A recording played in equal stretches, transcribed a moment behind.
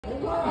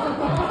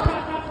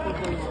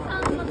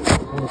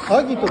もう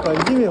詐欺とかい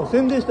じめを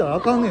宣伝したらあ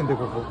かんねんで、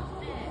こ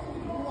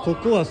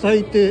こは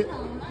最低、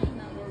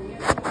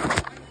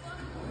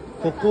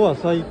ここは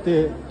最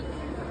低、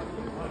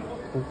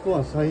ここ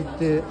は最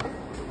低。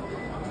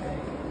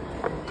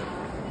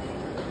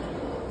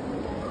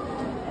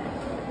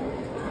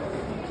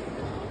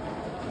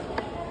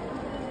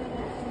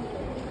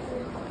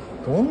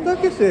どんだ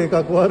け性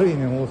格悪い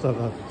ねん大阪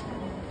って。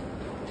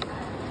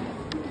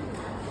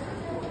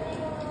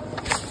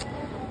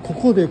こ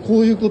こで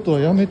こういうことは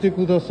やめて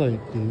くださいって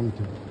言う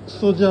て、ク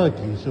ソジャー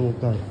キー紹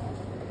介。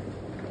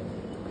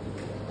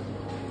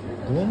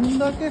どん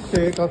だけ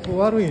性格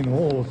悪いの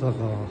大阪。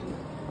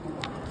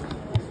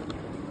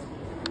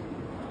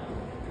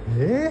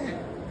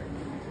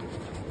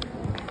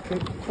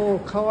結構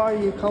可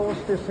愛い顔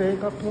して性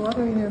格悪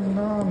いねん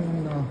な、み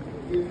んな。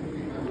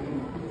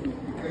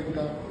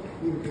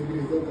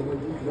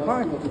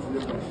はい。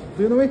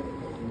Do you know me?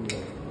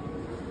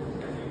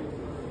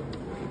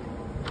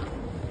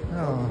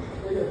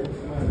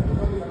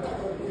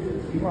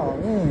 まあ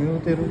言う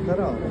てるか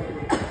ら、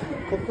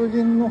黒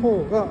人の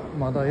方が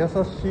まだ優しい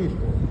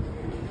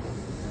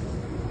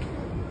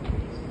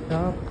と。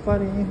やっぱ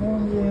り日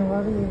本人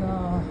悪い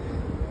な。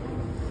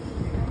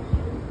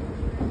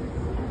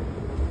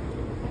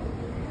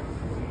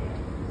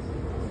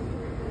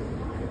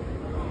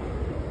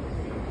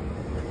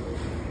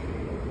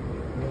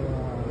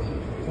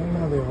ここ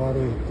まで悪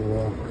いとは。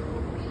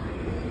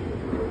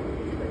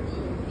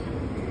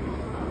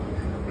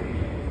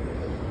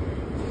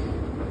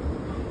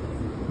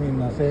みん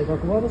な性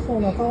格悪そ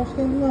うな顔し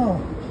てんな。よ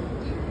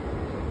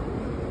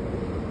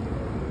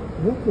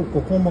くこ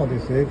こまで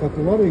性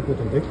格悪いこ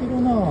とできる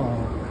な。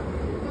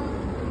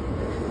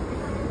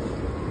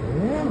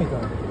みた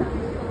いな。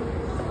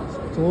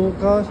ストー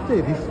カーして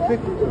リスペ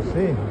クトせ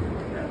えへん。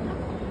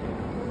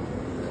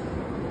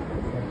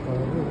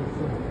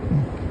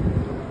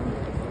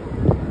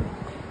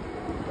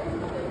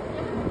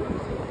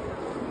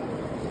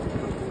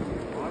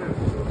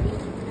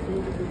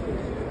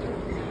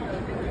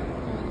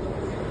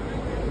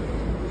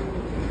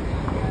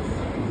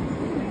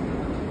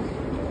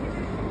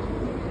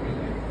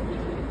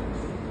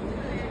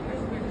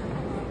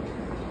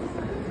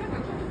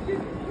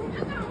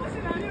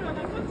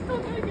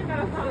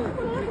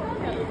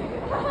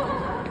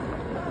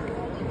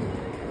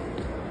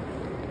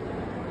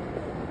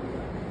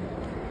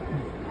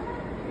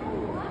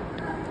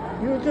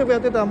YouTube や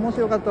ってたらもし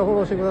よかったらフォ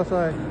ローしてくだ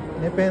さい。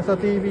ネペンサ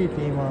TV って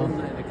言いま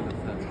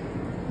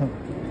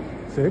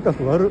す。性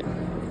格悪っ。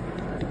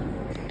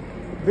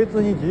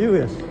別に自由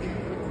やし。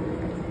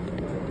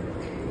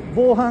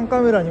防犯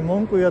カメラに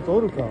文句言うやつお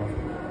るか。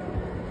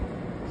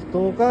ス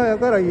トーカーや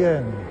から嫌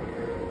やねん。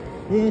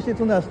陰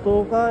湿なス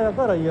トーカーや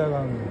から嫌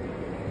がんね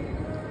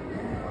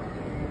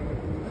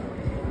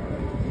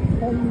ん。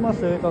ほんま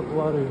性格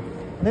悪い。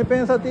ネペ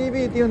ンサ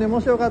TV っていうんで、も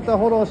しよかったら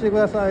フォローしてく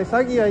ださい。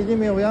詐欺やいじ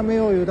めをやめ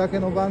よういうだけ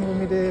の番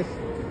組です。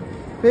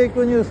フェイ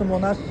クニュースも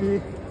なし。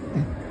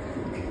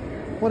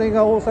これ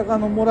が大阪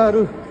のモラ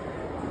ル。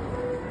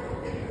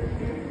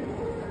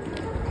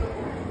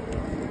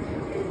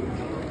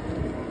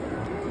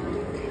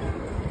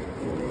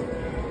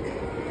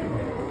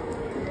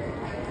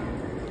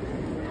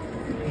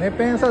ネ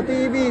ペンサ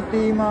TV って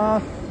言いま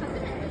す。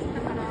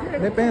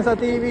ネペンサ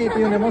TV って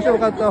いうんで、もしよ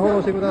かったらフォロ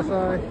ーしてくだ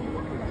さい。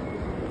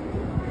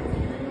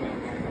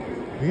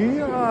い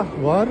や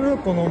ー、悪っ、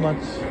この街。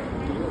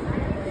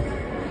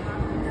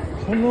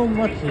この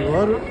街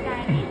悪っ。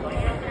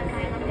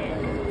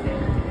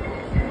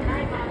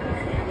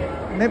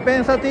ネペ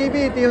ンサ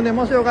TV っていうんで、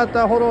もしよかっ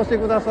たらフォローして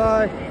くだ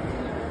さい。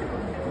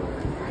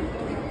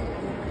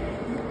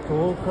スト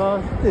ーカ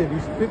ーしてリ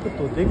スペク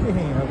トできへんや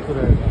つ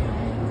らやから。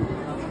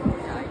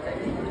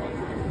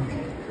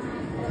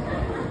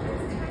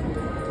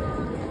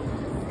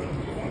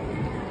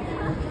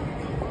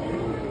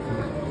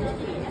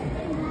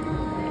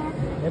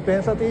ネペ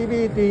ンサ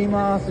TV って言い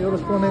ます。よろ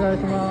しくお願い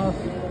します。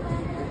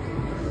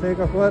性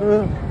格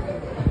悪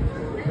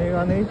い。メ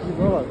ガネ市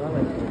場はダ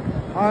メ。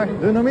はい、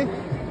Do you know me?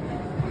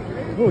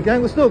 もうギャ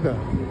ングストーカ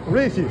ー、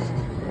レイシスト、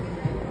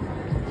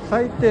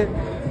最低。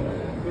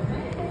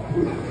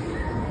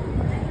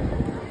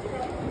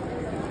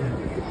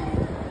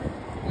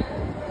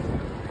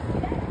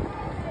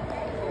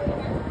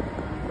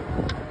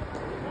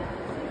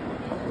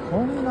こ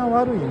んな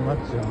悪い街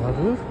あ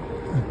る？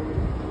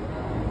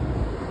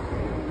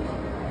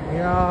い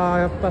やー、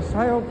やっぱ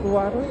左翼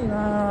悪い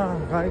な。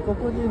外国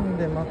人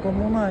でまと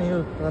もなん言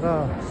った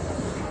ら、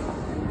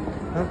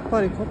やっ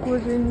ぱり黒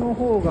人の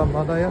方が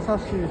まだ優しい人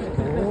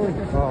多い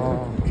か。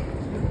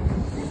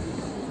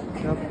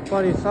やっ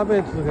ぱり差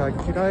別が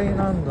嫌い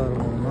なんだろう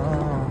な。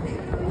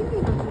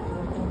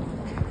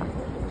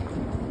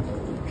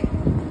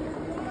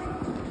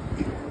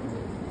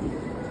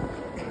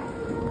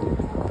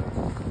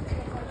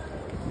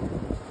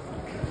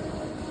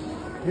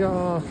いや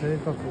ー、性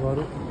格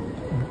悪い。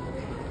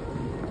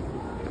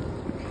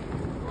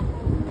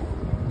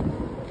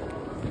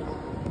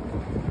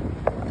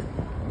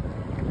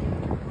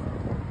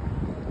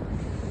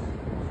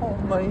こ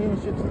んな陰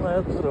湿な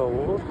やつら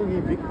多す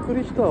ぎびっく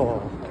りしたわ。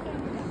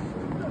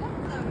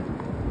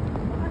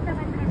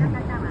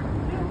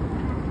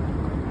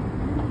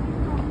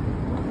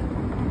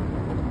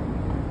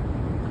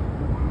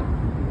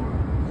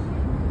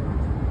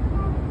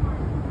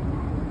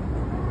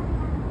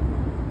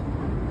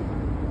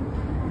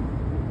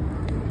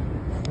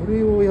こ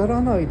れをや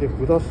らないで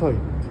くださいっ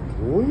て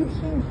どういう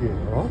神経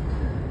だ。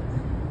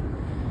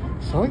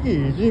詐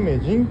欺、いじめ、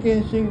人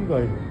権侵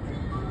害、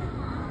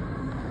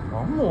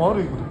何も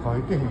悪いこと書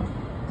いてへん。い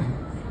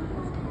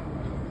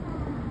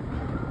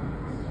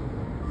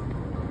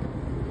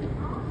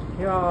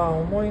やー、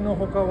思いの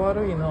ほか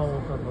悪いな大阪。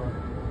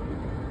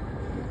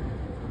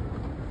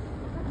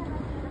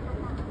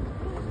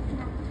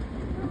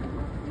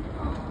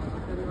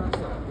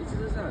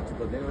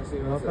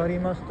わかり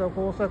ました、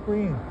工作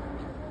員。わ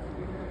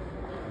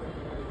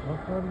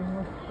かり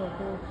ました、工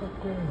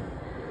作員。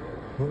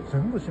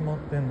全部閉まっ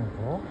てんのか。